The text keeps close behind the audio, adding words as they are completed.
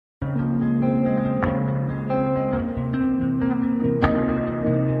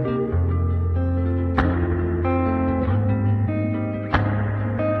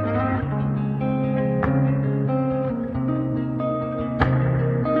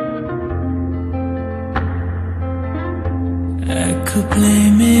could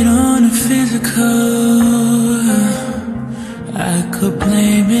blame it on the physical. I could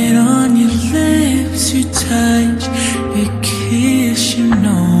blame it on your lips, your touch, your kiss, you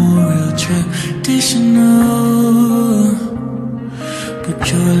know, real traditional. But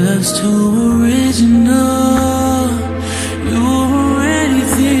your love's too original. You were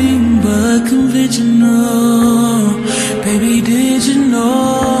anything but conventional. Baby, did you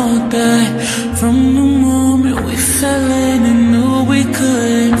know that from the moment we fell in and knew we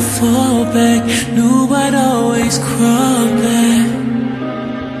couldn't fall back, knew I'd always crawl back?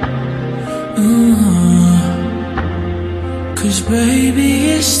 'Cause baby,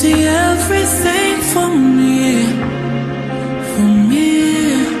 it's the everything for me, for me,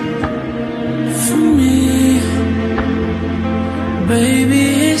 for me. Baby,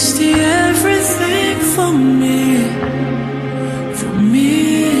 it's the everything for me, for me,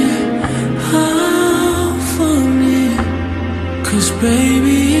 oh, for me. 'Cause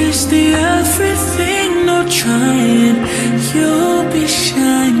baby, it's the everything, no trying, you'll be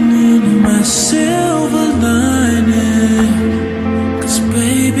shining, my silver lining. 'Cause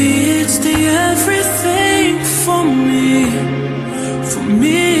baby, it's the everything for me, for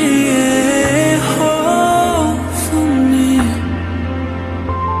me, oh, for me.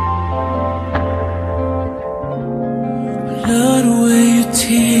 Love the way you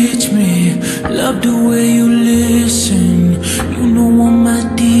teach me, love the way you listen. You know all my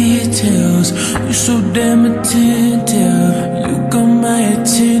details, you so damn attentive. You got my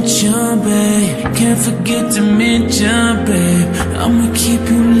attention, babe. Can't forget to mention, babe, I'ma keep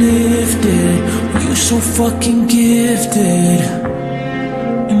you lifted. You so fucking gifted.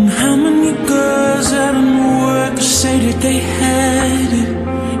 And how many girls out in the world could say that they had it?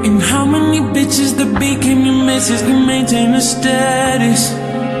 And how many bitches that became your missus can maintain a status?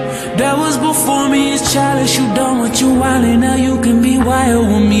 That was before me, it's childish. You done what you wanted, now you can be wild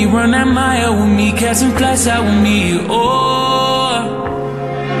with me. Run that mile with me, catch some flights out with me. Oh,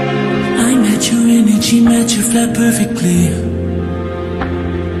 I met your energy, match your flat perfectly.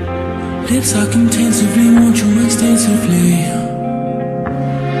 Lips talk intensively, want you extensively.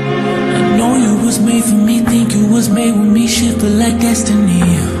 I know you was made for me, think you was made with me, shit but like destiny.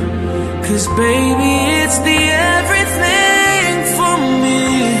 'Cause baby, it's the everything for me,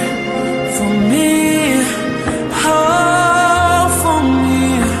 for me, oh, for me.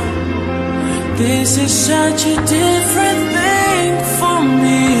 This is such a different thing for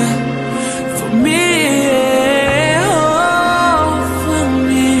me, for me, oh, for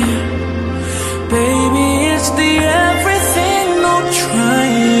me. Baby, it's the everything, no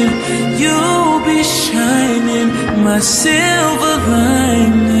trying, you'll be shining, my silver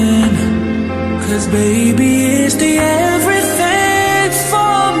lining. 'Cause baby, it's the everything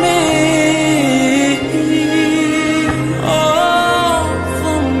for me, oh,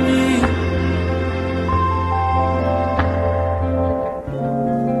 for me.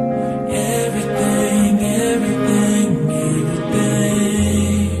 Everything, everything,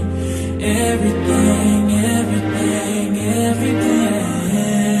 everything, everything.